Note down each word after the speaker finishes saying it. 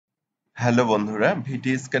Hello বন্ধুরা,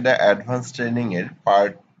 ভিটি স্কেডা advance training এর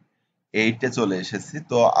part 8 এ চলে এসেছি।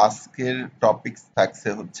 তো আজকের টপিকস থাকছে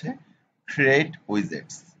হচ্ছে ক্রিয়েট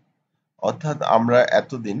উইজেটস। অর্থাৎ আমরা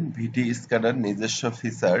এতদিন ভিটি স্কেডার নিজস্ব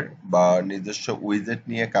ফিচার বা নিজস্ব উইজেট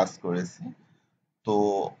নিয়ে কাজ করেছি। তো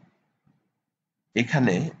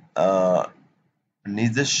এখানে আহ,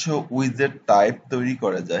 নিজস্ব উইজেট টাইপ তৈরি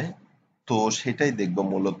করা যায়। তো সেটাই দেখব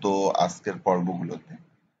মূলত আজকের পর্বগুলোতে।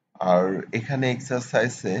 আর এখানে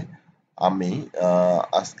এক্সারসাইজে আমি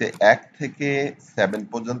আজকে 1 থেকে 7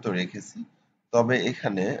 পর্যন্ত রেখেছি। তবে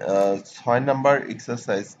এখানে 6 নাম্বার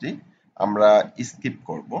এক্সারসাইজটি আমরা স্কিপ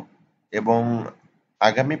করব এবং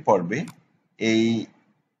আগামী পর্বে এই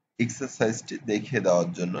এক্সারসাইজটি দেখিয়ে দেওয়ার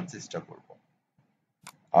জন্য চেষ্টা করব।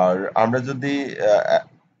 আর আমরা যদি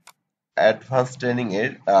অ্যাডভান্স ট্রেনিং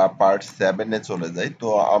এর পার্ট 7 এ চলে যাই, তো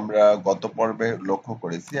আমরা গত পর্বে লক্ষ্য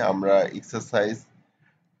করেছি আমরা এক্সারসাইজ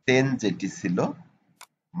 10 যেটি ছিল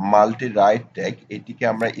মাল্টি রাইট ট্যাগ, এটিকে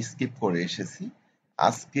আমরা স্কিপ করে এসেছি।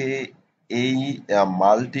 আজকে এই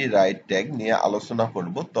মাল্টি রাইট ট্যাগ নিয়ে আলোচনা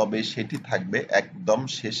করব, তবে সেটি থাকবে একদম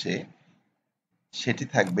শেষে। সেটি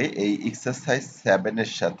থাকবে এই এক্সারসাইজ 7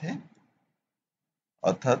 এর সাথে।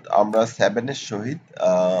 অর্থাৎ আমরা 7 এর সহিত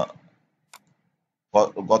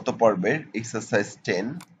গত পর্বের এক্সারসাইজ 10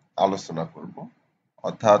 আলোচনা করব।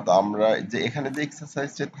 অর্থাৎ আমরা যে এখানে যে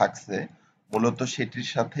এক্সারসাইজটি থাকছে মূলত সেটির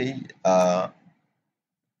সাথেই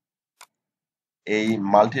এই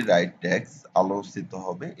মাল্টি রাইট ট্যাগস আলোচিত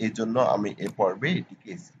হবে। এই জন্য আমি এ পর্বে এটিকে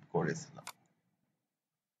স্কিপ করেছিলাম।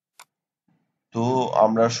 তো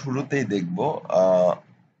আমরা শুরুতেই দেখব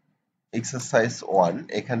এক্সারসাইজ 1।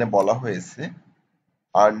 এখানে বলা হয়েছে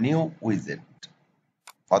আর নিউ উইজেট,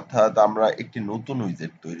 অর্থাৎ আমরা একটি নতুন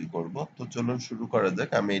উইজেট তৈরি করব। তো চলুন শুরু করা যাক।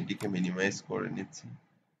 আমি এটিকে মিনিমাইজ করে নিচ্ছি।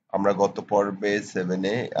 আমরা গত পর্বে 7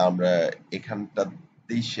 এ আমরা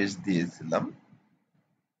এখানটাতেই শেষ দিয়েছিলাম।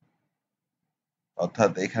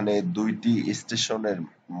 অর্থাৎ এখানে দুইটি স্টেশনের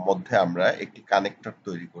মধ্যে আমরা একটি কানেক্টর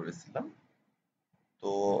তৈরি করেছিলাম।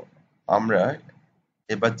 তো আমরা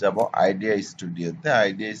এবার যাব আইডিয়া স্টুডিওতে।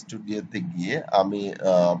 আইডিয়া স্টুডিওতে গিয়ে আমি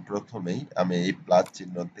প্রথমেই আমি এই প্লাস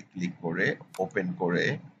চিহ্নতে ক্লিক করে ওপেন করে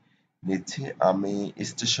নিচ্ছি। আমি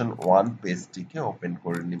স্টেশন 1 পেজটিকে ওপেন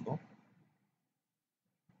করে নিব।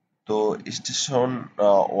 তো স্টেশন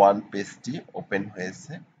 1 পেজটি ওপেন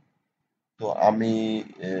হয়েছে। তো আমি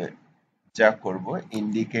যা করব,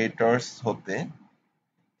 ইন্ডিকেটরস হতে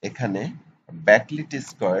এখানে ব্যাকলিট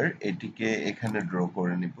স্কয়ার এটিকে এখানে ড্র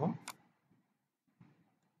করে নিব।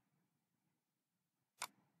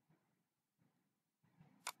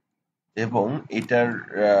 এবং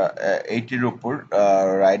এইটির উপর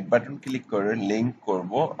রাইট বাটন ক্লিক করে লিংক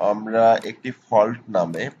করব। আমরা একটি ফল্ট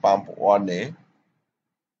নামে পাম্প 1 এ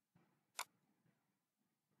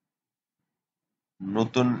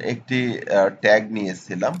নতুন একটি ট্যাগ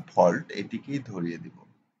নিয়েছিলাম ফল্ট, এটিকেই ধরিয়ে দিব।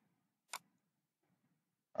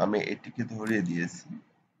 আমি এটিকে ধরিয়ে দিয়েছি।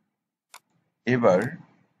 এবার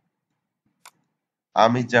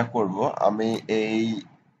আমি যা করব, আমি এই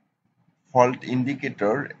ফল্ট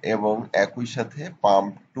ইন্ডিকেটর এবং একই সাথে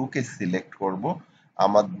পাম্প 2 কে সিলেক্ট করব।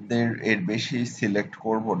 আমাদের এর বেশি সিলেক্ট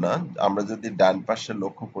করব না। আমরা যদি ডান পাশে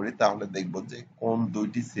লক্ষ্য করি তাহলে দেখব যে কোন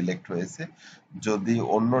দুইটি সিলেক্ট হয়েছে। যদি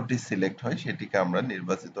অন্যটি সিলেক্ট হয় সেটিকে আমরা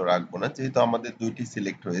নির্বাচিত রাখবো না, যেহেতু আমাদের দুইটি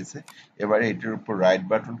সিলেক্ট হয়েছে। এবারে এটির উপর রাইট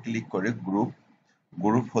বাটন ক্লিক করে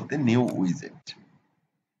গ্রুপ হতে নিউ উইজেট,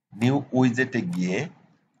 নিউ উইজেটে গিয়ে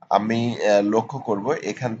আমি লক্ষ্য করব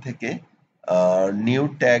এখান থেকে নিউ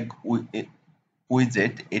ট্যাগ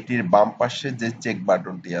উইজেট এটির বাম পাশে যে চেক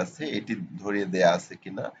বাটনটি আছে এটি ধরিয়ে দেয়া আছে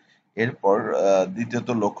কিনা। এরপর দ্বিতীয়ত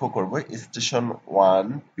লক্ষ্য করব স্টেশন 1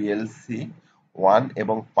 পিএলসি 1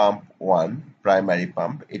 এবং পাম্প 1 প্রাইমারি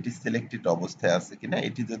পাম্প এটি সিলেক্টেড অবস্থায় আছে কিনা।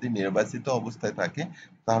 এটি যদি নির্বাচিত অবস্থায় থাকে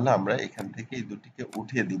তাহলে আমরা এখান থেকে এই দুটিকে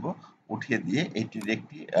উঠিয়ে দিব। উঠিয়ে দিয়ে এটির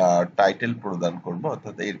একটি টাইটেল প্রদান করব,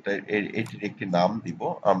 অর্থাৎ এটির একটি নাম দিব।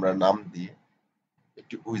 আমরা নাম দিয়ে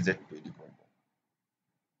একটি উইজেট তৈরি করব।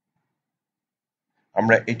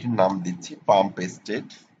 আমরা এটির নাম দিচ্ছি পাম্প স্টেট।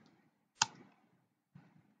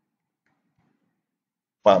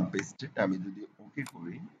 আমি যদি ওকে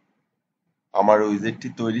করি, আমার উইজেটটি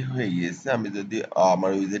তৈরি হয়ে গিয়েছে। আমি যদি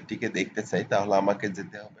আমার উইজেটটিকে দেখতে চাই তাহলে আমাকে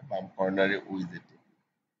যেতে হবে বাম কর্নারের উইজেটে।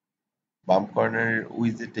 বাম কর্নারের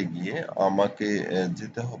উইজেটে গিয়ে আমাকে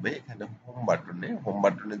যেতে হবে এখানে হোম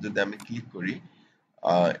বাটনে যদি আমি ক্লিক করি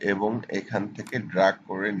এবং এখান থেকে ড্র্যাগ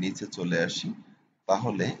করে নিচে চলে আসি,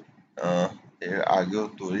 তাহলে আহ, এর আগেও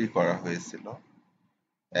তৈরি করা হয়েছিল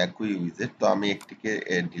একই উইজেট। তো আমি একটিকে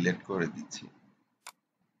ডিলিট করে দিচ্ছি।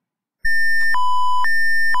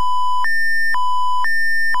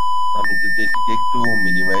 আমি যদি এটিকে একটু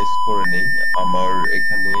মিনিমাইজ করে নেই, আমার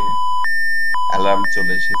এখানে অ্যালার্ম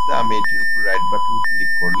চলে এসেছে। আমি এটির উপর রাইট বাটন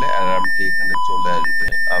ক্লিক করলে অ্যালার্মটি এখানে চলে আসবে।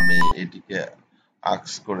 আমি এটিকে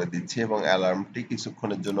আক্স করে দিচ্ছি এবং অ্যালার্মটি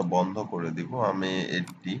কিছুক্ষণের জন্য বন্ধ করে দিব। আমি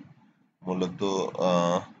এটি মূলত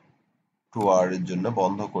 2 আওয়ারের জন্য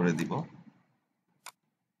বন্ধ করে দিব।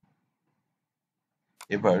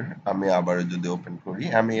 এবার আমি আবার যদি ওপেন করি,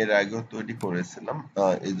 আমি এর আগেও তৈরি করেছিলাম,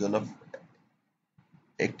 এই জন্য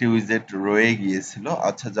একটি উইজেট রয়ে গিয়েছিল।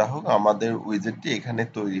 আচ্ছা, যা হোক, আমাদের উইজেটটি এখানে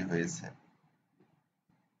তৈরি হয়েছে।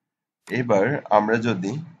 এবার আমরা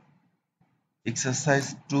যদি এক্সারসাইজ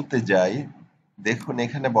 2 তে যাই, দেখুন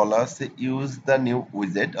এখানে বলা আছে ইউজ দ্য নিউ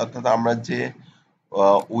উইজেট, অর্থাৎ আমরা যে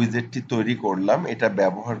উইজেটটি তৈরি করলাম এটা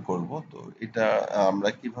ব্যবহার করব। তো এটা আমরা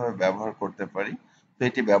কিভাবে ব্যবহার করতে পারি? তো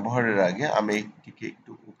এটি ব্যবহারের আগে আমি এটিকে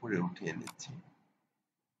একটু উপরে উঠিয়ে নিচ্ছি।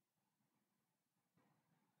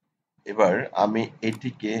 এবার আমি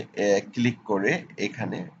এটিকে ক্লিক করে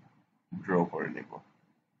এখানে ড্র করে নেব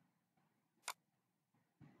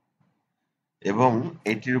এবং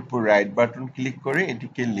এটির উপর রাইট বাটন ক্লিক করে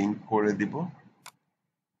এটিকে লিংক করে দিব।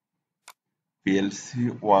 পিএলসি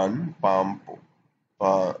 1 পাম্প,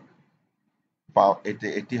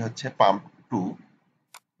 এটি হচ্ছে পাম্প 2।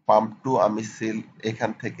 পাম্প 2 আমি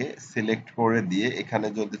এখান থেকে সিলেক্ট করে দিয়ে এখানে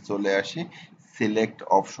যদি চলে আসি, সিলেক্ট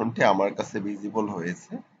অপশনটি আমার কাছে ভিজিবল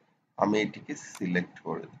হয়েছে। আমি এটিকে সিলেক্ট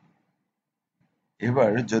করে দিই।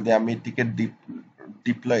 এবার যদি আমি এটিকে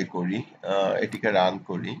ডিপ্লয় করি, এটিকে রান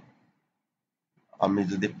করি, আমি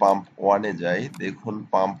যদি পাম্প 1 এ যাই, দেখুন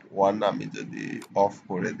পাম্প 1 আমি যদি অফ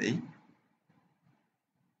করে দেই,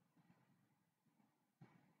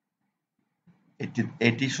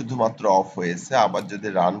 এটি শুধুমাত্র অফ হয়েছে। আবার যদি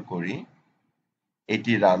রান করি,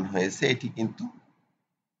 এটি রান হয়েছে। এটি কিন্তু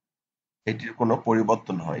এটির কোনো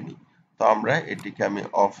পরিবর্তন হয়নি। তো আমরা এটিকে আমি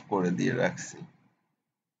অফ করে দিয়ে রাখছি।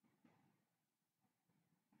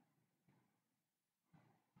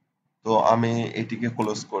 তো আমি এটিকে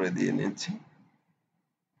ক্লোজ করে দিয়ে নিচ্ছি।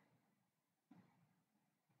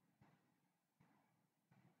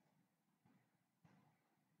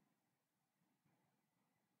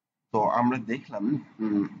 তো আমরা দেখলাম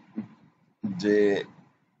যে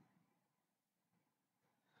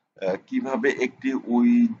কিভাবে একটি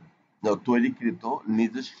তৈরিকৃত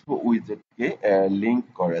নিজস্ব উইজেটকে লিংক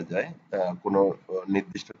করা যায় কোনো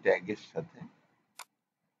নির্দিষ্ট ট্যাগের সাথে।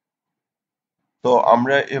 তো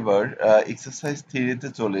আমরা এবার এক্সারসাইজ 3 তে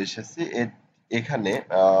চলে এসেছি। এখানে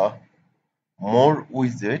মোর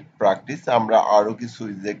উইজেট প্র্যাকটিস, আমরা আরো কিছু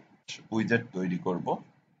উইজেট তৈরি করব।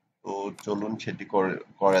 তো চলুন সেটি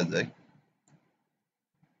করা যায়।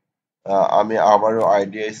 আমি আবারও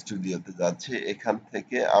আইডিয়া স্টুডিওতে যাচ্ছি। এখান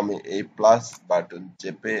থেকে আমি এই প্লাস বাটন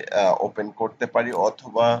চেপে ওপেন করতে পারি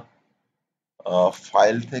অথবা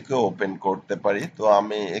ফাইল থেকে ওপেন করতে পারি। তো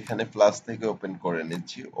আমি এখানে প্লাস থেকে ওপেন করে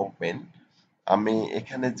নিচ্ছি। ওপেন। আমি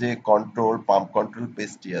এখানে যে পাম্প কন্ট্রোল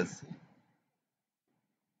পেজটি আছে,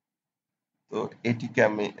 তো এটিকে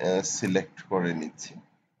আমি সিলেক্ট করে নিচ্ছি।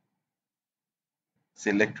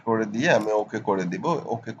 সিলেক্ট করে দিয়ে আমি ওকে করে দিব।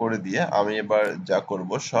 ওকে করে দিয়ে আমি এবার যা করব,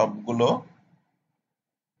 সবগুলো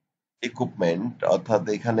ইকুইপমেন্ট, অর্থাৎ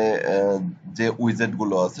এখানে যে উইজেট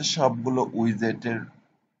গুলো আছে সবগুলো উইজেটের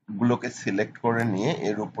গুলোকে সিলেক্ট করে নিয়ে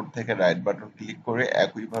এর উপর থেকে রাইট বাটন ক্লিক করে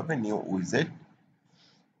একইভাবে নিউ উইজেট,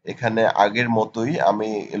 এখানে আগের মতোই আমি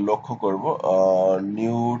লক্ষ্য করব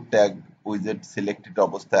নিউ ট্যাগ উইজেট সিলেক্টেড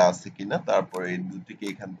অবস্থায় আছে কিনা। তারপরে এই দুটিকে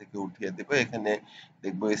এখান থেকে উঠিয়ে দেব। এখানে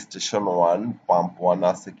দেখব স্টেশন 1 পাম্প 1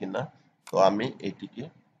 আছে কিনা। তো আমি এটিকে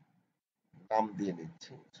নাম দিয়ে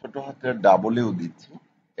নিচ্ছি, ছোট হাতের ডাবলেও দিচ্ছি।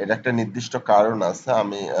 এর একটা নির্দিষ্ট কারণ আছে,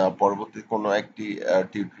 আমি পরবর্তী কোনো একটি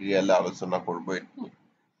টিউটোরিয়ালে আলোচনা করব এটি।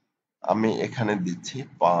 আমি এখানে দিচ্ছি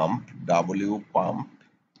pump, W pump,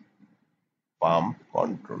 pump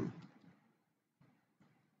control,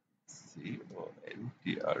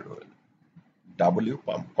 CONTROL, W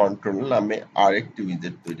pump control নামে আরেকটি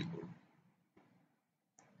উইজেট তৈরি করব।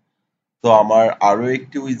 তো আমার আরো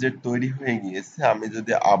একটি উইজেট তৈরি হয়ে গিয়েছে। আমি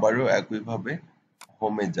যদি আবারও একইভাবে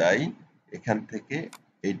হোমে যাই, এখান থেকে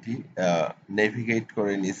এটি নেভিগেট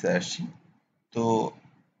করে নিচে আসি। তো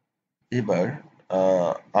এবার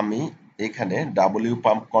আমি এখানে ডাব্লিউ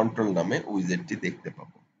পাম্প কন্ট্রোল নামে উইজেটটি দেখতে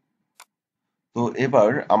পাবো। তো এবার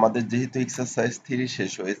আমাদের যেহেতু এক্সারসাইজ 3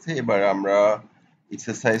 শেষ হয়েছে, এবার আমরা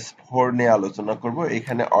এক্সারসাইজ 4 নিয়ে আলোচনা করব।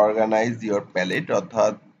 এখানে অর্গানাইজ ইওর প্যালেট,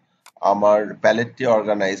 অর্থাৎ আমার প্যালেটটি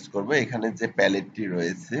অর্গানাইজ করব। এখানে যে প্যালেটটি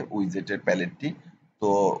রয়েছে, উইজেটের প্যালেটটি, তো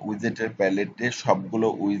উইজেটের প্যালেটে সবগুলো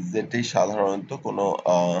উইজেটেই সাধারণত কোনো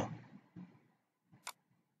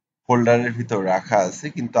ফোল্ডারের ভিতর রাখা আছে,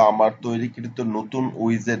 কিন্তু আমার তৈরিকৃত নতুন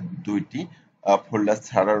উইজেট দুইটি ফোল্ডার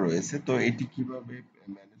ছাড়া রয়েছে। তো এটি কিভাবে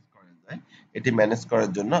ম্যানেজ করা যায় যায়। এটি ম্যানেজ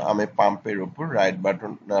করার জন্য আমি পাম্পের উপর রাইট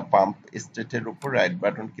বাটন, পাম্প স্টেটের উপর রাইট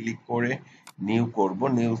বাটন ক্লিক করে নিউ করব।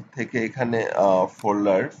 নিউ থেকে এখানে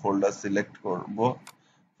ফোল্ডার সিলেক্ট করব।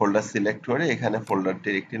 ফোল্ডার সিলেক্ট করে এখানে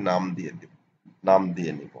ফোল্ডারটির একটি নাম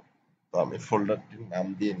দিয়ে নিব। তো আমি ফোল্ডারটির নাম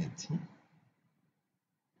দিয়ে নিচ্ছি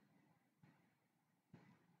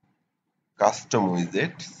custom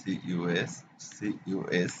উইজেট,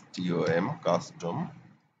 CUSTOM custom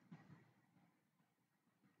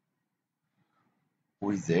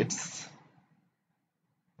widgets,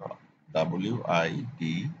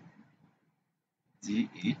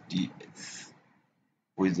 WIDGETS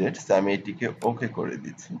widgets. আমি এটিকে ওকে করে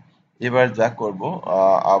দিচ্ছি। এবার যা করব,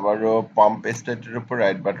 আবারও পাম্প স্টেটের উপর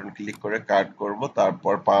রাইট বাটন ক্লিক করে কাট করব,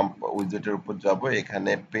 তারপর পাম্প উইজেটের উপর যাব,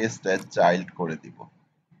 এখানে পেস্ট অ্যাজ চাইল্ড করে দিব।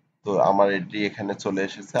 তো আমার এটি এখানে চলে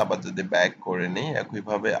এসেছে। আবার যদি ব্যাক করে নিই,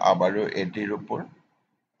 একইভাবে আবারও এটির উপর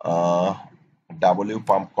W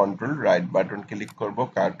pump control right button click করব,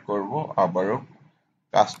 কাট করব, আবারও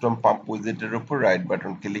কাস্টম পাম্প উইজেটের উপর রাইট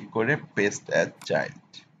বাটন ক্লিক করে পেস্ট অ্যাজ চাইল্ড।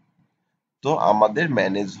 তো আমাদের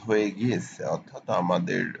ম্যানেজ হয়ে গিয়েছে, অর্থাৎ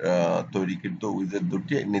আমাদের তৈরিকৃত উইজেট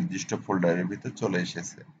দুটি নির্দিষ্ট ফোল্ডারের ভিতর চলে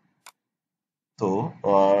এসেছে। তো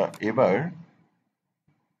এবার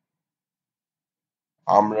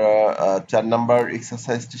আমরা 4 নাম্বার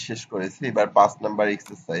এক্সারসাইজটি শেষ করেছি। এবার 5 নাম্বার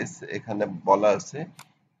এক্সারসাইজ। এখানে বলা আছে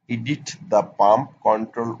এডিট দ্য পাম্প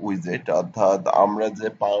কন্ট্রোল উইজেট, অর্থাৎ আমরা যে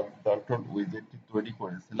পাম্প কন্ট্রোল উইজেটটি তৈরি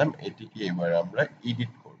করেছিলাম এটিকে এবার আমরা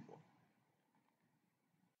এডিট করব।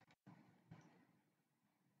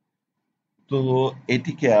 তো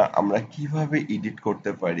এটিকে আমরা কিভাবে এডিট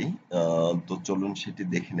করতে পারি, তো চলুন সেটি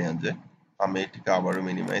দেখে নেওয়া যায়। আমি এটিকে আবারও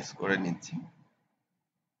মিনিমাইজ করে নিচ্ছি।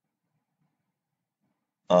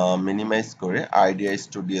 মিনিমাইজ করে আইডিয়া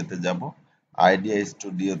স্টুডিওতে যাব। আইডিয়া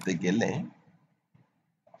স্টুডিওতে গেলে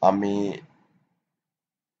আমি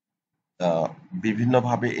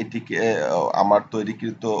বিভিন্নভাবে এটিকে আমার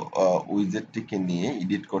তৈরিকৃত উইজেটটিকে নিয়ে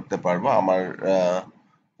এডিট করতে পারবো। আমার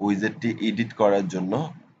উইজেটটি এডিট করার জন্য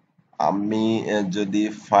আমি যদি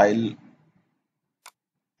ফাইল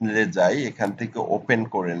যাই, এখান থেকে ওপেন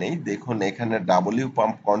করে নেই, দেখুন এখানে ডাব্লিউ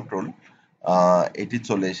পাম্প কন্ট্রোল এটি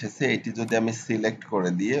চলে এসেছে। এটি যদি আমি সিলেক্ট করে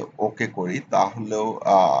দিয়ে ওকে করি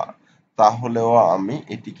তাহলেও আমি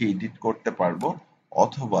এটিকে এডিট করতে পারবো।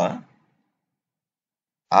 অথবা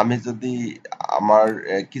আমি যদি আমার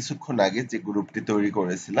কিছুক্ষণ আগে যে গ্রুপটি তৈরি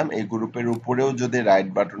করেছিলাম এই গ্রুপের উপরেও যদি রাইট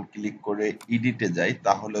বাটন ক্লিক করে এডিটে যাই,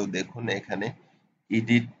 তাহলেও দেখুন এখানে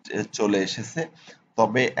এডিট চলে এসেছে।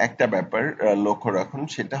 তবে একটা ব্যাপার লক্ষ্য রাখুন,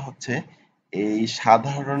 সেটা হচ্ছে এই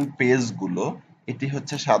সাধারণ পেজগুলো, এটি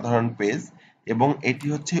হচ্ছে সাধারণ পেজ এবং এটি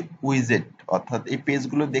হচ্ছে উইজেট, অর্থাৎ এই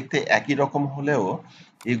পেজগুলো দেখতে একই রকম হলেও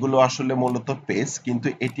এগুলো আসলে মূলত পেজ, কিন্তু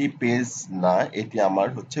এটি পেজ না, এটি আমার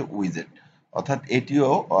হচ্ছে উইজেট। অর্থাৎ এটিও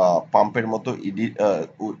পাম্পের মতো এডিট,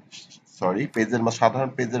 সাধারণ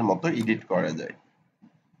পেজের মতো এডিট করা যায়।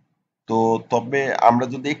 তো তবে আমরা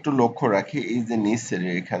যদি একটু লক্ষ্য রাখি, এই যে নিচের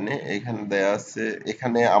এখানে এখানে দেয়া আছে,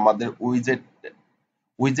 এখানে আমাদের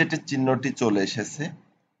উইজেটের চিহ্নটি চলে এসেছে।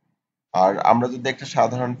 আর আমরা যদি একটা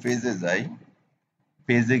সাধারণ পেজে যাই,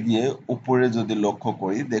 পেজে গিয়ে উপরে যদি লক্ষ্য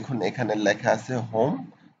করি, দেখুন এখানে লেখা আছে হোম,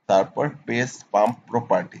 তারপর পেজ পাম্প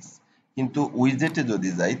প্রপার্টিজ। কিন্তু উইজেটে যদি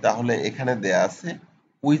যাই তাহলে এখানে দেয়া আছে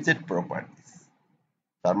উইজেট প্রপার্টিজ।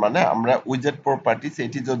 তার মানে আমরা উইজেট প্রপার্টিজ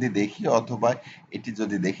এটি যদি দেখি অথবা এটি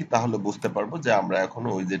যদি দেখি তাহলে বুঝতে পারবো যে আমরা এখন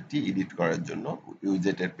উইজেটটি এডিট করার জন্য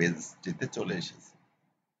উইজেটের পেজটিতে চলে এসেছি।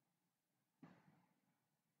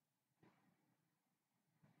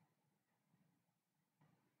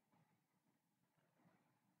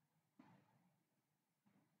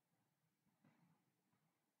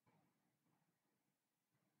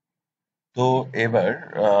 তো এবার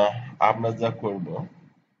আমরা যা করব,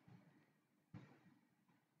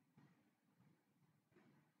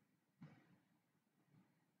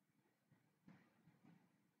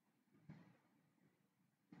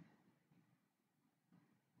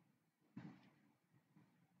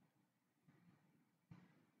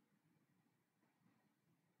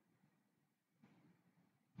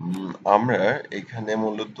 আমরা এখানে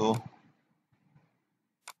মূলত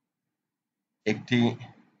একটি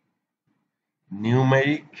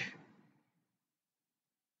নিউমেরিক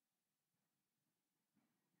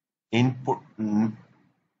ইনপুট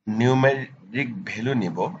নিউমেরিক ভ্যালু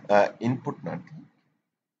নিব, ইনপুট না।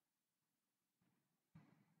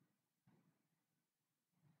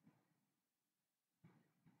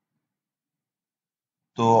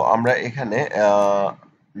 তো আমরা এখানে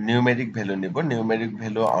নিউমেরিক ভ্যালু নিব। নিউমেরিক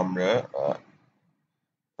ভ্যালু আমরা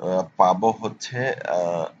পাবো হচ্ছে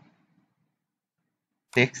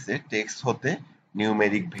টেক্সট হতে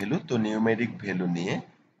নিউমেরিক ভ্যালু। তো নিউমেরিক ভ্যালু নিয়ে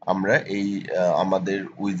আমরা এই আমাদের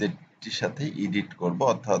উইজেটটির সাথে এডিট করব,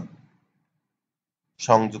 অর্থাৎ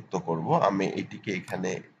সংযুক্ত করব। আমি এটিকে এখানে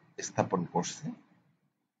স্থাপন করছি।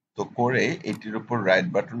 তো করে এটির উপর রাইট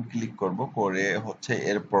বাটন ক্লিক করব, করে হচ্ছে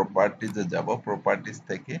এর প্রপার্টিজে যাব। প্রপার্টিজ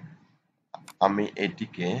থেকে আমি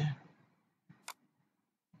এটিকে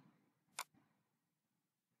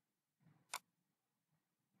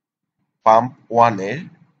পাম্প ওয়ানের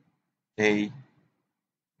এই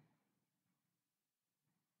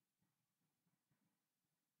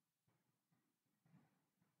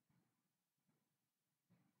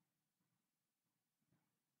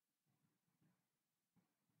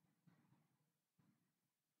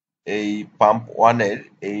এই পাম্প ওয়ানের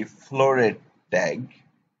এই ফ্লোরের ট্যাগ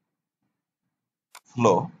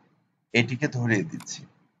ফ্লো এটিকে ধরিয়ে দিচ্ছি,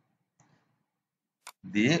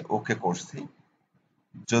 দিয়ে ওকে করছি।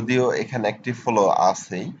 যদিও এখানে একটি ফ্লো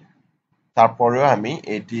আছেই, তারপরেও আমি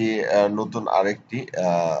এটি নতুন আরেকটি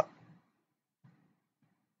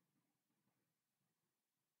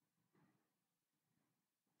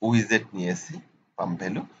উইজেট নিয়েছি, পাম্প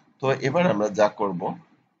ভ্যালু। তো এবার আমরা যা করব,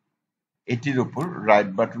 এটির উপর রাইট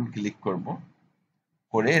বাটন ক্লিক করব,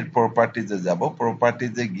 করে এর প্রপার্টিজে যাব।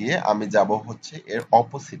 প্রপার্টিজে গিয়ে আমি যাব হচ্ছে এর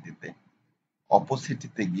অপোসিটিতে।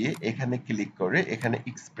 অপোসিটিতে গিয়ে এখানে ক্লিক করে এখানে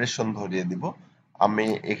এক্সপ্রেশন ধরিয়ে দিব। আমি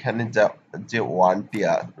এখানে যা যে ওয়ানটি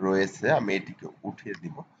রয়েছে আমি এটিকে উঠিয়ে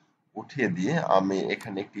দিব। উঠিয়ে দিয়ে আমি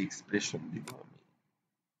এখানে একটি এক্সপ্রেশন দিব। আমি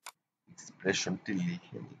এক্সপ্রেশনটি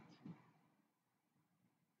লিখে নিই।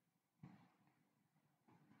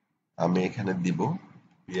 আমি এখানে দিব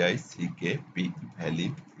পিআইসিকে pick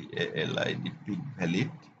valid, PLID pick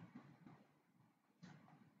valid,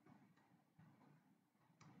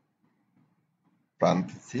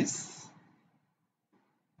 parenthesis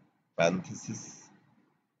parenthesis,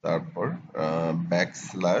 তারপর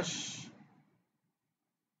backslash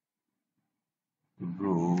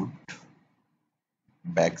root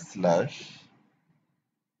backslash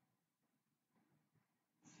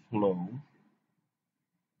flow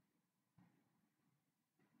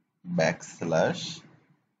backslash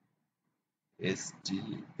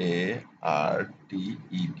STARTED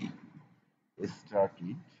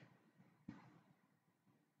started,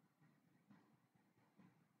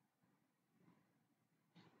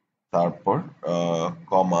 তারপর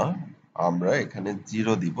কমা আমরা এখানে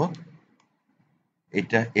 0 দিব।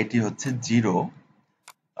 এটি হচ্ছে 0।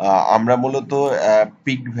 আমরা মূলত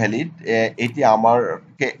পিক ভ্যালিড, এটি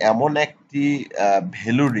আমাকে এমন একটি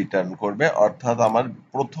ভ্যালু রিটার্ন করবে, অর্থাৎ আমার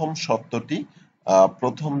প্রথম সত্যটি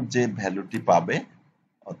প্রথম যে ভ্যালুটি পাবে,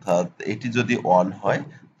 অর্থাৎ এটি যদি 1 হয়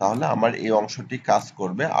তাহলে আমার এই অংশটি কাজ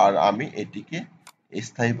করবে, আর আমি এটিকে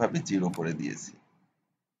স্থায়ীভাবে 0 করে দিয়েছি।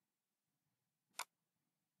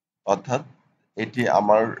 অর্থাৎ এটি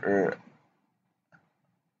আমার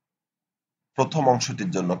প্রথম অংশটির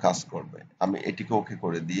জন্য কাজ করবে। আমি এটিকে ওকে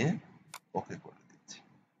করে দিয়ে ওকে করে দিচ্ছি।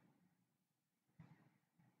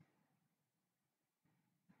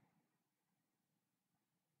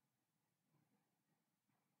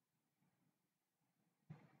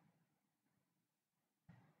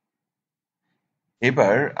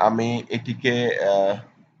 এবার আমি এটিকে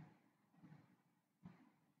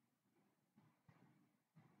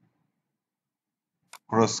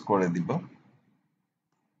ক্রস করে দিব।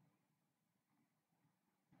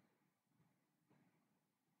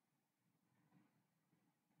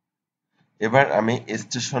 এবার আমি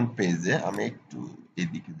স্টেশন পেজে, আমি একটু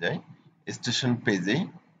এদিকে যাই, স্টেশন পেজেই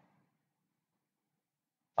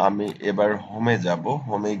আমি এবার হোমে যাব।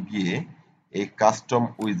 হোমে গিয়ে এই কাস্টম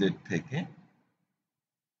উইজেট থেকে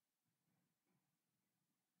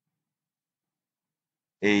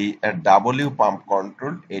এই ডাব্লিউ পাম্প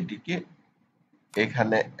কন্ট্রোল এটিকে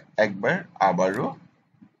এখানে একবার আবারও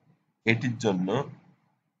এটির জন্য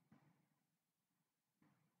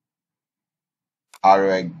আরো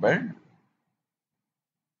একবার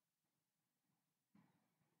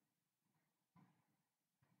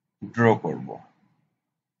ড্র করব।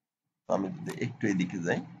 আমি যদি একটু এদিকে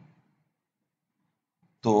যাই,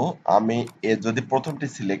 তো আমি যদি প্রথমটি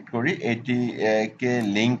সিলেক্ট করি, এটি কে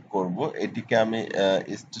লিংক করব। এটিকে আমি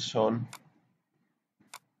স্টেশন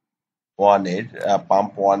ওয়ানের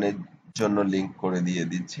পাম্প ওয়ানের জন্য লিংক করে দিয়ে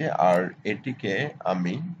দিচ্ছি, আর এটিকে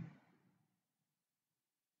আমি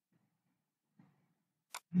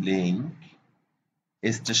লিংক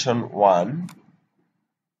স্টেশন ওয়ান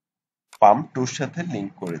পাম্প টুর সাথে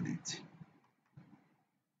লিংক করে দিচ্ছি।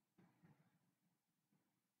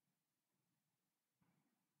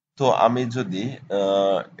 তো আমি যদি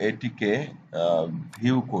এটিকে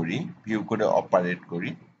ভিউ করি, ভিউ করে অপারেট করি,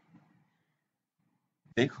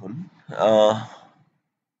 দেখুন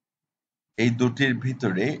এই দুটির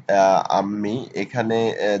ভিতরে আমি এখানে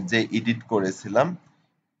যে এডিট করেছিলাম,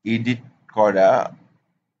 এডিট করা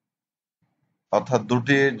অর্থাৎ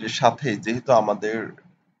দুটির সাথে যেহেতু আমাদের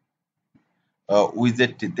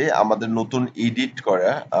উইজেটটিতে আমাদের নতুন এডিট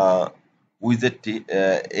করা উইজেটটি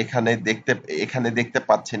এখানে দেখতে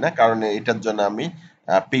পাচ্ছি না, কারণ এটার জন্য আমি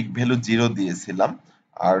পিক ভ্যালু 0 দিয়েছিলাম।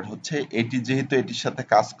 আর হচ্ছে এটি যেহেতু এটির সাথে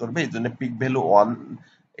কাজ করবে এই জন্য পিক ভ্যালু 1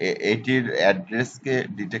 এটির অ্যাড্রেসকে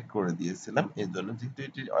ডিটেক্ট করে দিয়েছিলাম। এই জন্য যেহেতু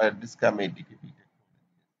এটির অ্যাড্রেসকে আমি এটিকে ডিটেক্ট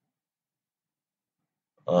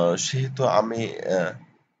সেহেতু আমি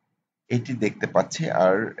এটি দেখতে পাচ্ছি।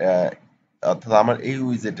 আর অর্থাৎ আমার এই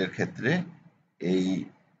উইজেটের ক্ষেত্রে এই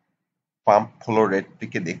পাম্প ফ্লো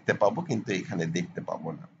রেটটিকে দেখতে পাবো, কিন্তু এখানে দেখতে পাবো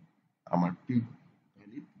না আমার পিক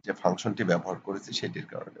ভ্যালিড যে ফাংশনটি ব্যবহার করেছি সেটির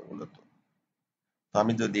কারণে মূলত। তো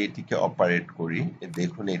আমি যদি এটিকে অপারেট করি,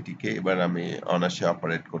 দেখুন এটিকে এবার আমি অনায়াসে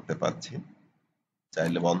অপারেট করতে পারছি,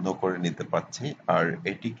 চাইলে বন্ধ করে নিতে পারছি, আর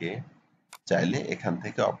এটিকে চাইলে এখান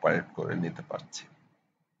থেকে অপারেট করে নিতে পারছি।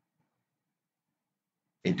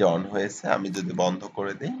 এটা অন হয়েছে, আমি যদি বন্ধ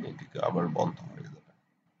করে দিই এটিকে আবার বন্ধ হয়ে যাবে।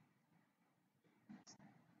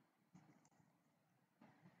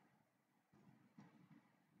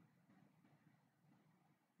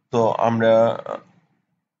 তো আমরা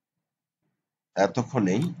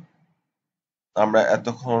এতক্ষণেই আমরা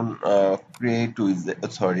এতক্ষণ ক্রিয়েট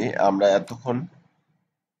আমরা এতক্ষণ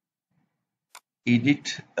এডিট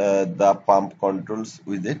দ্য পাম্প কন্ট্রোলস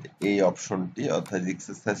উইজেট এই অপশনটি অর্থাৎ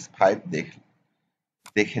এক্সারসাইজ 5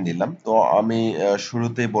 দেখে নিলাম। তো আমি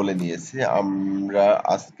শুরুতেই বলে নিয়েছি আমরা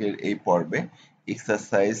আজকের এই পর্বে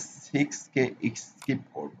এক্সারসাইজ 6 কে স্কিপ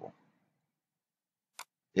করব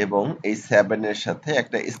এবং এই 7 এর সাথে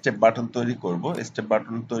একটা স্টেপ বাটন তৈরি করব। স্টেপ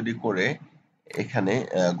বাটন তৈরি করে এখানে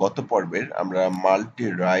গত পর্বের আমরা মাল্টি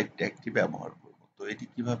রাইট ট্যাগটি ব্যবহার করব। তো এটি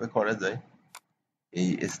কিভাবে করা যায়, এই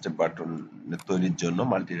স্টেপ বাটন তৈরির জন্য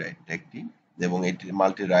মাল্টি রাইট ট্যাগটি, এবং এটি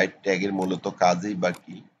মাল্টি রাইট ট্যাগের মূলত কাজই বা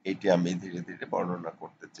কি এটি আমি ধীরে ধীরে বর্ণনা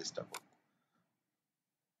করতে চেষ্টা করব।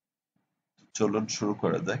 চলুন শুরু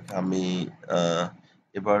করা যাক।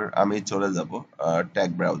 এবার আমি চলে যাব ট্যাগ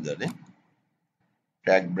ব্রাউজারে।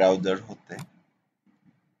 ট্যাগ ব্রাউজার হতে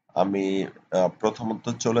আমি প্রথমত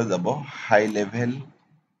চলে যাব হাই লেভেল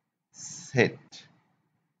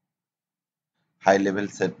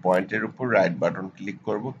সেট পয়েন্টের উপর রাইট বাটন ক্লিক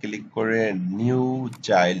করব। ক্লিক করে নিউ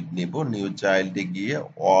চাইল্ড নিব। নিউ চাইল্ডে গিয়ে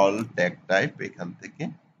অল ট্যাগ টাইপ এখান থেকে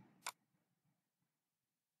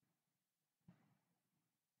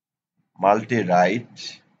মাল্টি রাইট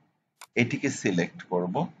এটিকে সিলেক্ট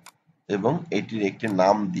করব এবং এটির একটি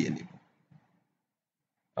নাম দিয়ে নিব।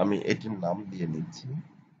 আমি এটির নাম দিয়ে নিচ্ছি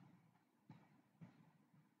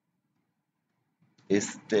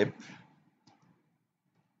স্টেপ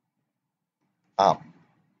আপ।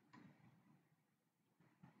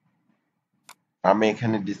 আমি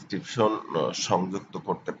এখানে ডিসক্রিপশন সংযুক্ত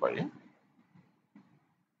করতে পারি।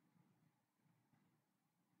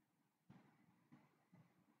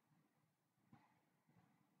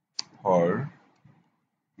 ফর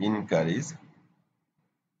ইনকারিজ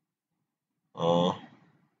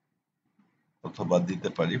অথবা দিতে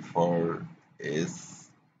পারি ফর এস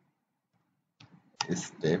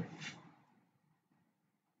স্টেপ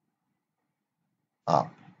আপ।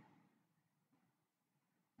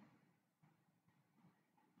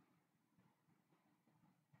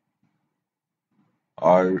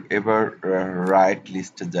 আর এবার রাইট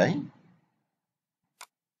লিস্টে যাই।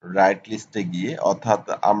 রাইট লিস্টে গিয়ে অর্থাৎ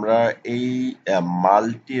আমরা এই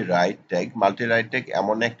মাল্টি রাইট ট্যাগ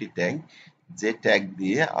এমন একটি ট্যাগ যে ট্যাগ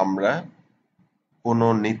দিয়ে আমরা কোনো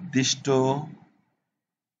নির্দিষ্ট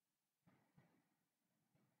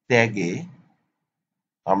ট্যাগে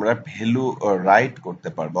আমরা ভ্যালু রাইট করতে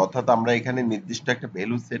পারবো, অর্থাৎ আমরা এখানে নির্দিষ্ট একটা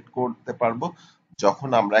ভ্যালু সেট করতে পারবো। যখন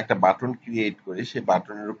আমরা একটা বাটন ক্রিয়েট করি সেই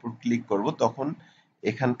বাটনের উপর ক্লিক করব তখন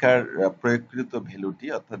এখানকার প্রয়োগকৃত ভ্যালুটি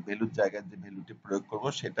অর্থাৎ ভ্যালুর জায়গায় যে ভ্যালুটি প্রয়োগ করব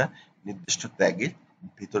সেটা নির্দিষ্ট ট্যাগের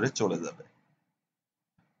ভিতরে চলে যাবে।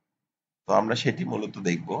 তো আমরা সেটি মূলত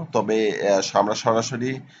দেখব। তবে আমরা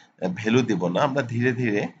সরাসরি ভ্যালু দিব না, আমরা ধীরে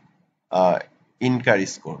ধীরে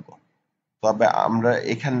ইনকারিজ করব। তবে আমরা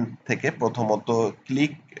এখান থেকে প্রথমত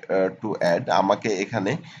ক্লিক টু অ্যাড, আমাকে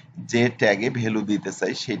এখানে যে ট্যাগে ভ্যালু দিতে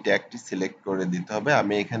চাই সেই ট্যাগটি সিলেক্ট করে দিতে হবে।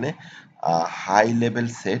 আমি এখানে হাই লেভেল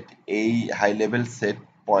সেট এই high level set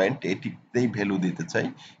point এটিতেই value দিতে চাই,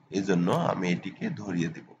 এই জন্য আমি এটিকে ধরিয়ে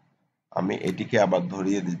দিব। আমি এটিকে আবার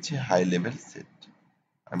ধরিয়ে দিচ্ছি হাই লেভেল সেট।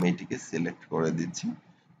 আমি এটিকে সিলেক্ট করে দিচ্ছি।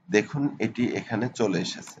 দেখুন এটি এখানে চলে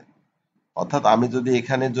এসেছে। অর্থাৎ আমি যদি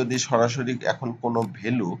এখানে যদি সরাসরি এখন কোনো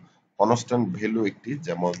ভ্যালু কনস্ট্যান্ট ভ্যালু একটি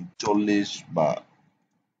যেমন 40 বা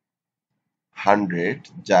 100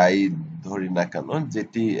 যাই ধরি না কেন,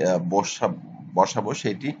 যেটি বসাবো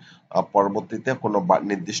সেটি পরবর্তীতে কোনো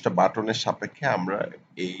নির্দিষ্ট বাটনের সাপেক্ষে আমরা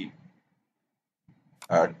এই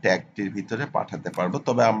ট্যাগটির ভিতরে পাঠাতে পারবো।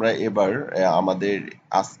 তবে আমরা এবার আমাদের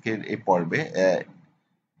আজকের এই পর্বে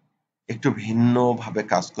একটু ভিন্নভাবে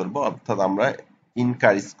কাজ করব, অর্থাৎ আমরা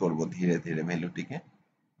ইনকারিজ করব ধীরে ধীরে ভ্যালুটিকে।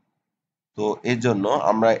 তো এই জন্য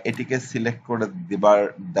আমরা এটিকে সিলেক্ট করে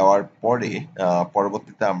দেওয়ার পরে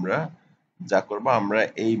পরবর্তীতে আমরা যা করব, আমরা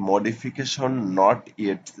এই মডিফিকেশন নট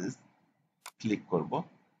ইয়েট ক্লিক করব।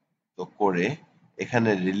 তো করে এখানে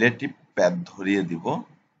রিলেটিভ প্যাথ ধরিয়ে দিব।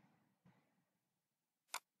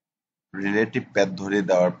 রিলেটিভ প্যাথ ধরিয়ে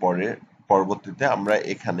দেওয়ার পরে পরবর্তীতে আমরা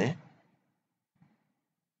এখানে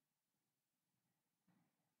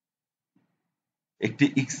একটি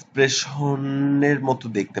এক্সপ্রেশনের মতো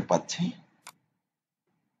দেখতে পাচ্ছি।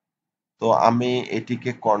 তো আমি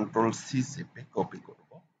এটিকে কন্ট্রোল সি চেপে কপি করব।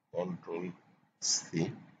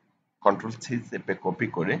 কন্ট্রোল সি চেপে কপি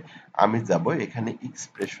করে আমি যাব এখানে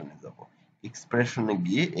এক্সপ্রেশনে যাব। এক্সপ্রেশনে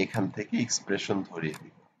গিয়ে এখান থেকে এক্সপ্রেশন ধরিয়ে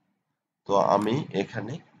দিব। তো আমি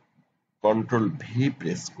এখানে কন্ট্রোল ভি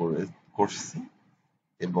প্রেস করছি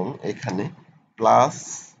এবং এখানে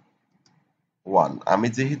 +1। আমি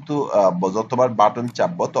যেহেতু যতবার বাটন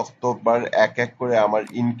চাপবো ততবার এক এক করে আমার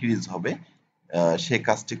ইনক্রিজ হবে, সে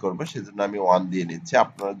কাজটি করবো, সেজন্য আমি 1 দিয়ে নিচ্ছি।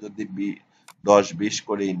 আপনারা যদি 10-20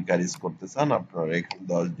 করে ইনক্রিজ করতে চান আপনারা এখানে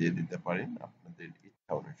 10 দিয়ে দিতে পারেন আপনাদের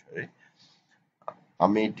ইচ্ছা অনুসারে।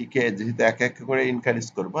 আমি এটিকে যেহেতু এক এক করে ইনক্রিজ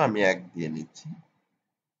করব, আমি 1 দিয়ে নিচ্ছি।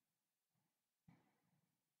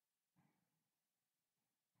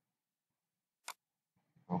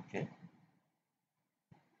 ওকে,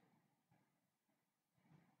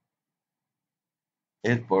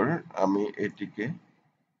 এরপর আমি এটিকে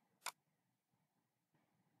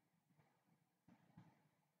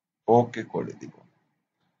ওকে করে দিব।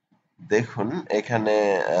 দেখুন এখানে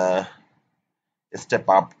স্টেপ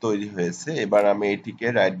আপ তৈরি হয়েছে। এবার আমি এটিকে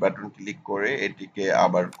রাইট বাটন ক্লিক করে এটিকে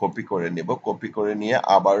আবার কপি করে নেব। কপি করে নিয়ে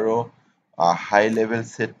আবারও হাই লেভেল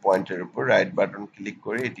সেট পয়েন্টের উপর রাইট বাটন ক্লিক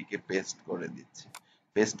করে এটিকে পেস্ট করে দিচ্ছি।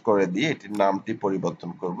 পেস্ট করে দিয়ে এটির নামটি পরিবর্তন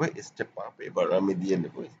করব স্টেপ আপ। এবার আমি দিয়ে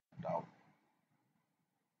নেব down,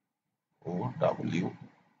 O W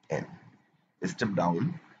N, step down.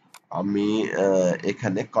 আমি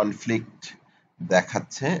এখানে কনফ্লিক্ট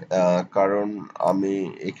দেখাচ্ছে, কারণ আমি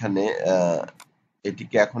এখানে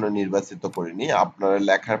এটিকে এখনো নির্বাচিত করিনি। আপনারা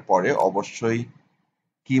লেখার পরে অবশ্যই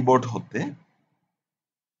কিবোর্ড হতে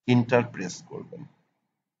ইন্টার প্রেস করবেন।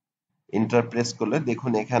 ইন্টার প্রেস করলে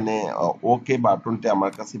দেখুন এখানে ওকে বাটনটি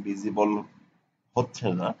আমার কাছে ভিজিবল হচ্ছে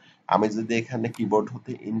না। আমি যদি এখানে কিবোর্ড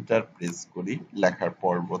হতে ইন্টার প্রেস করি লেখার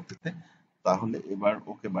পরবর্তীতে, তাহলে এবার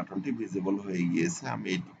ওকে বাটনটি ভিজিবল হয়ে গিয়েছে। আমি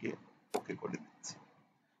এটিকে ওকে করে দিচ্ছি।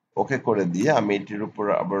 ওকে করে দিয়ে আমি এটির উপর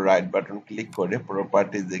আবার রাইট বাটন ক্লিক করে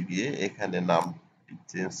প্রপার্টিজে গিয়ে এখানে নামটি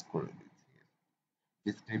চেঞ্জ করে দিচ্ছি।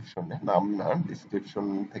 ডেসক্রিপশনে নাম না, ডেসক্রিপশন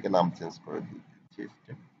থেকে নাম চেঞ্জ করে দিচ্ছি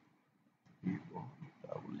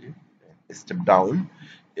স্টেপ ডাউন।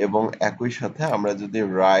 এবং একই সাথে আমরা যদি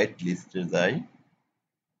রাইট লিস্টে যাই,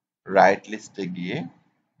 রাইট লিস্টে গিয়ে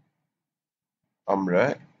আমরা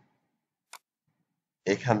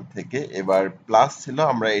এখান থেকে এবার প্লাস ছিল,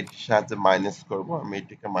 আমরা এটির সাহায্যে মাইনাস করব। আমি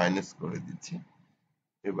এটিকে মাইনাস করে দিচ্ছি।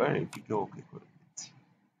 এবার এটিকে ওকে করে দিচ্ছি।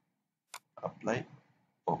 অ্যাপ্লাই,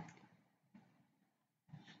 ওকে।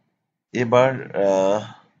 এবার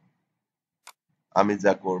আমি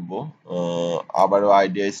যা করব, আবারও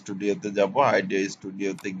আইডিয়া স্টুডিওতে যাব। আইডিয়া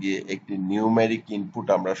স্টুডিওতে গিয়ে একটি নিউমেরিক ইনপুট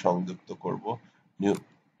আমরা সংযুক্ত করব।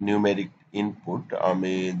 নিউমেরিক ইনপুট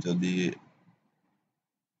আমি যদি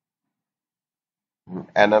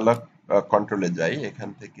অ্যানালগ কন্ট্রোলে যাই, এখান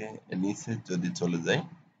থেকে নিচে যদি চলে যাই,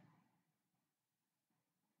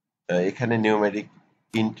 এখানে নিউমেরিক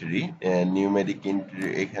এন্ট্রি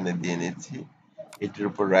এখানে দিয়ে নিচ্ছি। এটির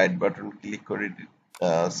উপর রাইট বাটন ক্লিক করে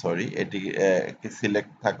সরি, এটি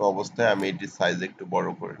সিলেক্ট থাকা অবস্থায় আমি এটির সাইজ একটু বড়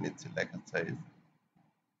করে নিচ্ছি। লেখার সাইজ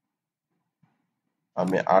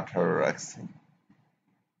আমি 18 রাখছি।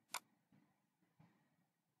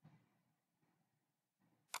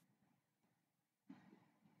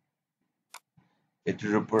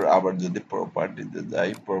 এটির উপর আবার যদি প্রপার্টিতে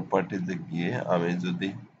যাই, প্রপার্টিতে গিয়ে আমি যদি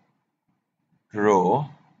রো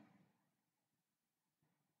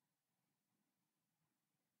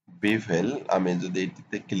বিভেল আমি যদি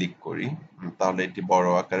এটিতে ক্লিক করি, তাহলে এটি বড়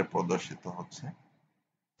আকারে প্রদর্শিত হচ্ছে।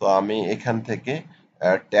 তো আমি এখান থেকে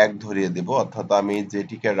ট্যাগ ধরিয়ে দেব, অর্থাৎ আমি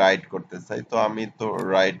যেটিকে রাইট করতে চাই। তো আমি তো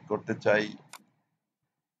রাইট করতে চাই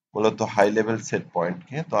মূলত হাই লেভেল সেট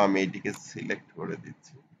পয়েন্টকে। তো আমি এটিকে সিলেক্ট করে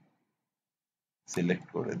দিচ্ছি, সিলেক্ট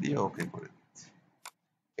করে দিয়ে ওকে করে দিচ্ছি।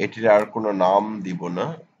 এটির আর কোনো নাম দিব না।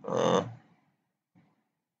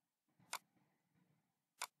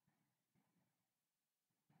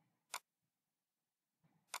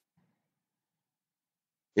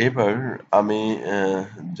 এবার আমি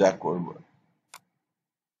যা করব,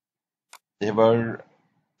 এবার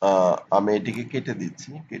আমি এটিকে কেটে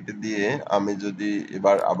দিচ্ছি। কেটে দিয়ে আমি যদি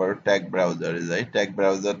এবার আবার ট্যাগ ব্রাউজারে যাই, ট্যাগ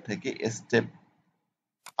ব্রাউজার থেকে স্টেপ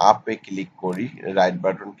আপে ক্লিক করি, রাইট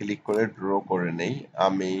বাটন ক্লিক করে ড্র করে নেই।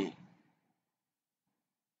 আমি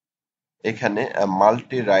এখানে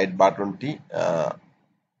মাল্টি রাইট বাটনটি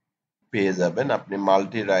পেয়ে যাবেন। আপনি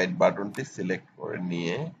মাল্টি রাইট বাটনটি সিলেক্ট করে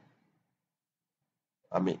নিয়ে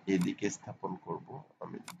আমি এদিকে স্থাপন করব।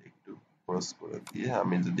 আমি যদি একটু ক্রস করে দিয়ে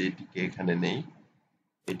আমি যদি এটিকে এখানে নেই,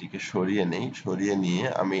 এটিকে সরিয়ে নেই, সরিয়ে নিয়ে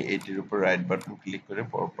আমি এটির উপর রাইট বাটন ক্লিক করে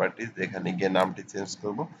প্রপার্টিজ, এখানে গিয়ে নামটি চেঞ্জ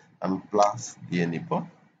করব। আমি প্লাস দিয়ে নিব,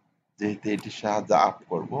 যেহেতু এটির সাহায্যে আপ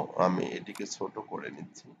করব। আমি এটিকে ছোট করে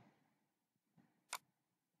নিচ্ছি।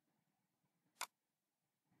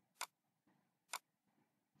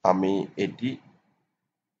 আমি এটি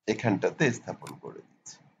এখানটাতে স্থাপন করে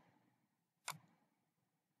দিচ্ছি।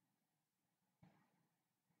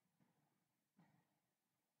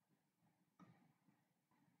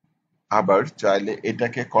 আবার চাইলে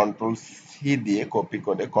এটাকে কন্ট্রোল সি দিয়ে কপি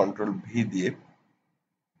করে কন্ট্রোল ভি দিয়ে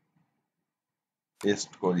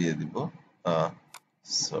পেস্ট করিয়ে দিব।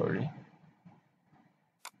 Sorry,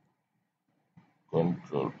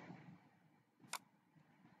 control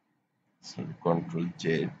control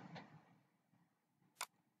Z.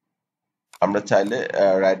 আমরা চাইলে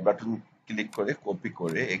রাইট বাটন ক্লিক করে কপি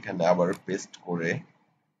করে এখানে আবার পেস্ট করে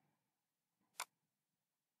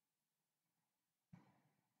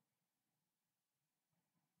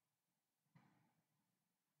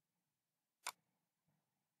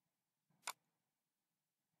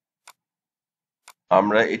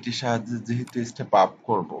আমরা এটির সাহায্যে যেহেতু স্টেপ আপ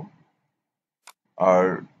করব আর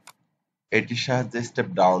এটির সাহায্যে স্টেপ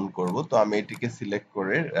ডাউন করব, তো আমি এটিকে সিলেক্ট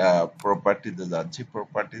করে প্রপার্টিতে যাচ্ছি।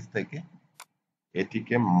 প্রপার্টিজ থেকে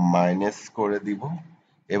এটিকে মাইনাস করে দিব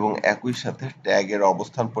এবং একই সাথে ট্যাগের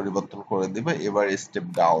অবস্থান পরিবর্তন করে দিব। এবার স্টেপ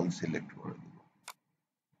ডাউন সিলেক্ট করে দিব।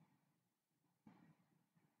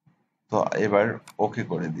 তো এবার ওকে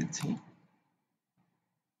করে দিচ্ছি।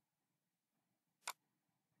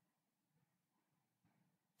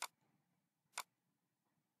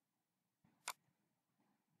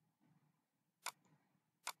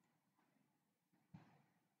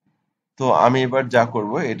 তো আমি এবার যা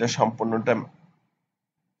করব, এটা সম্পূর্ণটা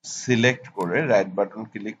সিলেক্ট করে রাইট বাটন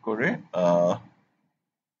ক্লিক করে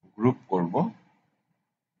গ্রুপ করব।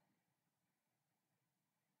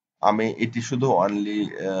 আমি এটি শুধু অনলি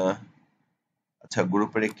আচ্ছা,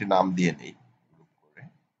 গ্রুপের একটি নাম দিয়ে নেই। গ্রুপ করে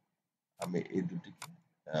আমি এই দুটিকে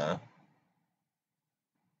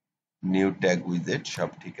নিউ ট্যাগ উইজেট, সব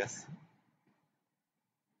ঠিক আছে।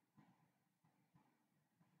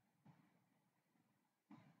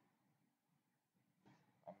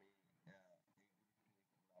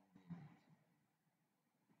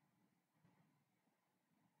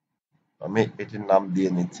 আমি এটির নাম দিয়ে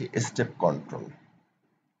নিচ্ছি স্টেপ কন্ট্রোল।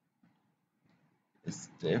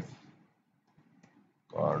 স্টেপ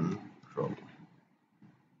কন্ট্রোল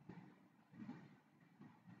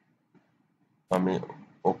আমি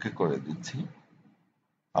ওকে করে দিচ্ছি।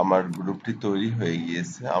 আমার গ্রুপটি তৈরি হয়ে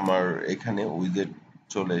গিয়েছে, আমার এখানে উইজেট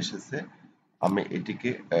চলে এসেছে। আমি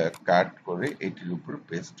এটিকে কাট করে এটির উপর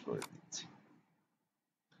পেস্ট করে দিচ্ছি।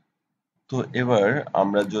 তো এবার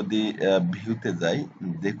আমরা যদি ভিউতে যাই,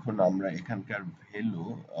 দেখুন আমরা এখানকার ভ্যালু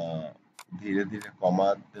ধীরে ধীরে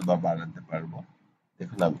কমাতে বা বাড়াতে পারবো।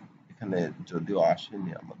 দেখুন আমি এখানে যদিও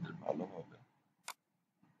আসেনি আমাদের ভালোভাবে,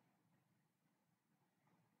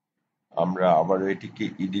 আমরা আবার এটিকে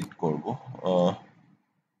এডিট করব।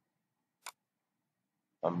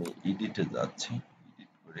 আমি এডিটে যাচ্ছি,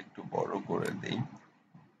 এডিট করে একটু বড় করে দেই।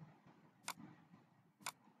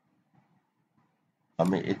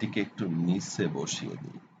 আমি এটিকে একটু নিচে বসিয়ে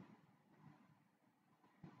দিই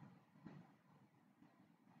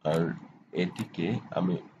আর এটিকে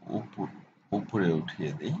আমি উপরে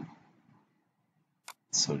উঠিয়ে দিই।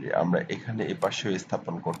 সরি, আমরা এখানে এপাশেও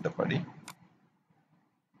স্থাপন করতে পারি।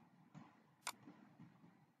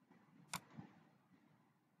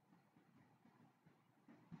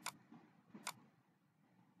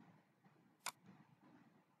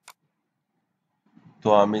 তো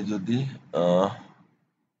আমি যদি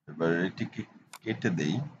এবার এটিকে কেটে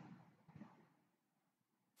দেই,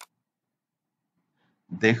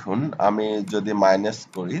 দেখুন আমি যদি মাইনাস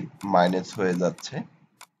করি মাইনাস হয়ে যাচ্ছে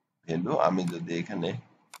ভ্যালু। আমি যদি এখানে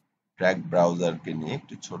ট্র্যাক ব্রাউজারকে নিয়ে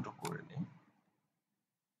একটু ছোট করে নিই,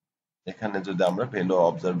 এখানে যদি আমরা ভ্যালু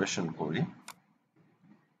অবজারভেশন করি,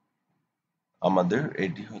 আমাদের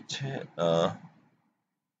এটি হচ্ছে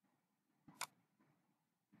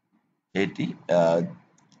এটি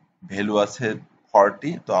ভ্যালু আছে 40,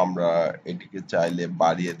 তো আমরা এটিকে চাইলে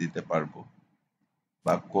বাড়িয়ে দিতে পারবো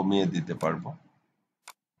বা কমিয়ে দিতে পারবো।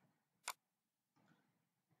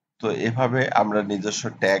 তো এভাবে আমরা নিজস্ব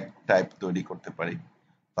ট্যাগ টাইপ তৈরি করতে পারি।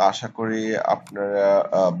 তো আশা করি আপনারা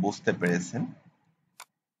বুঝতে পেরেছেন।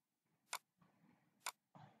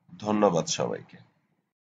 ধন্যবাদ সবাইকে।